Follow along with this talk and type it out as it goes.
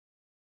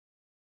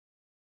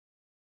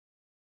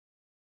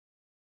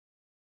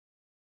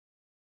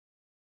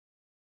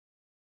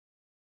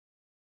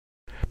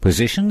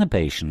Position the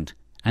patient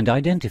and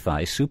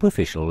identify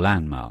superficial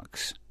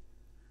landmarks.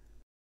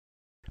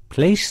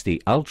 Place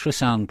the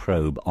ultrasound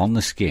probe on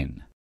the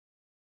skin.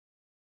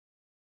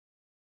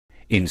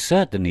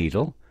 Insert the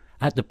needle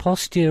at the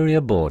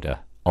posterior border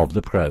of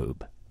the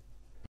probe.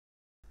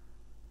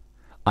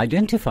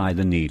 Identify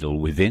the needle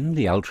within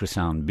the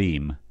ultrasound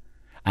beam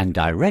and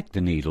direct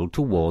the needle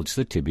towards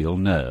the tibial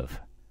nerve.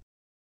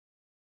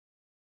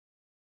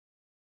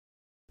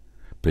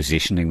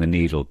 Positioning the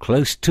needle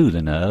close to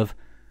the nerve,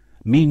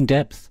 mean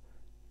depth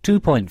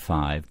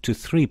 2.5 to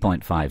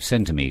 3.5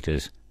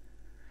 centimeters,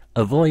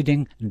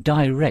 avoiding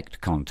direct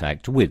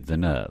contact with the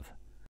nerve.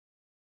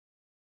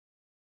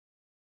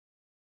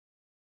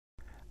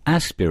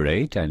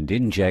 Aspirate and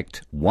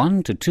inject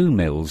 1 to 2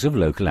 mL of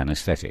local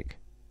anesthetic.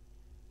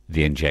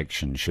 The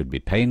injection should be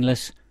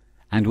painless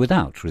and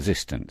without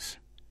resistance.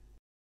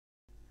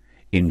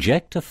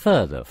 Inject a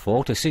further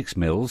 4 to 6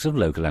 mL of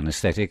local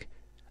anesthetic,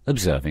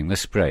 observing the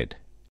spread.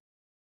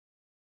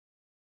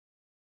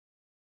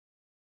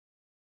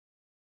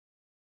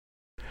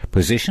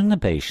 Position the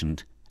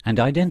patient and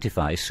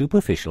identify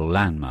superficial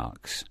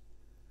landmarks.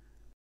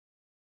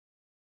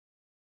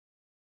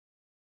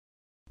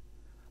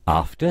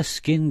 After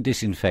skin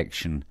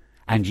disinfection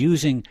and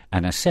using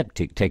an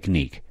aseptic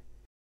technique,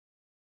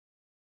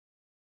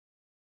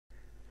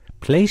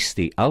 place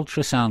the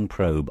ultrasound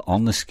probe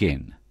on the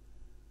skin.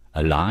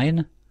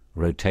 Align,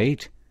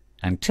 rotate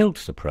and tilt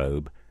the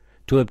probe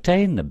to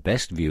obtain the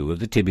best view of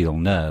the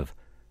tibial nerve.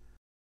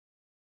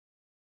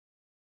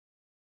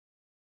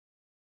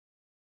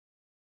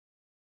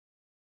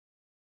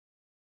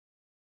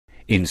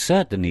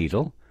 Insert the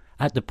needle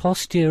at the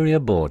posterior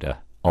border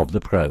of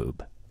the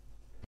probe.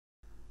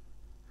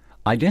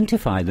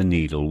 Identify the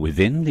needle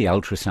within the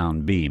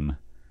ultrasound beam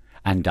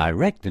and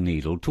direct the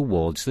needle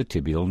towards the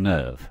tibial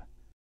nerve.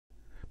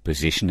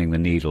 Positioning the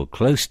needle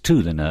close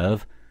to the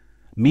nerve,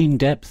 mean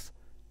depth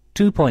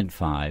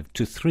 2.5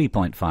 to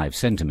 3.5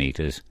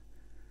 centimeters,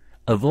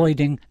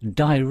 avoiding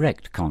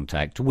direct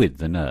contact with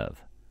the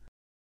nerve.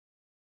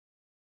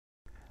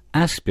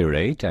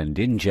 Aspirate and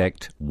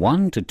inject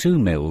 1 to 2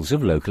 mL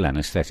of local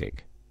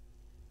anesthetic.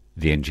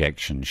 The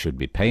injection should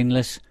be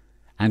painless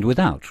and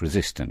without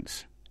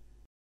resistance.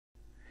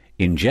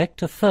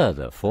 Inject a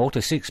further 4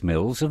 to 6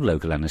 mL of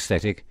local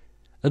anesthetic,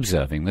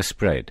 observing the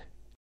spread.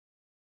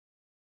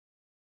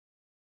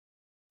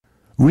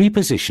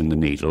 Reposition the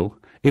needle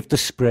if the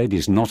spread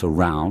is not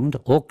around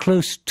or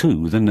close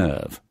to the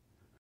nerve.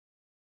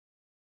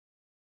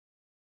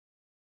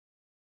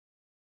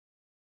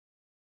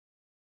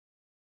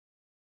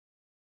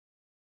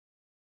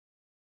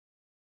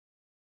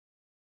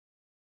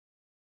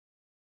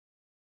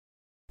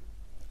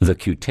 The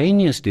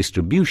cutaneous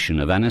distribution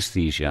of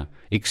anesthesia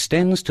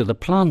extends to the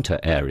plantar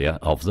area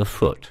of the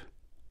foot.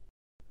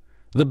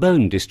 The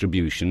bone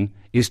distribution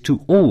is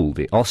to all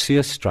the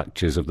osseous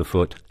structures of the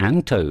foot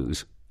and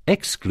toes,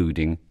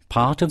 excluding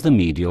part of the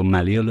medial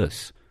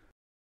malleolus,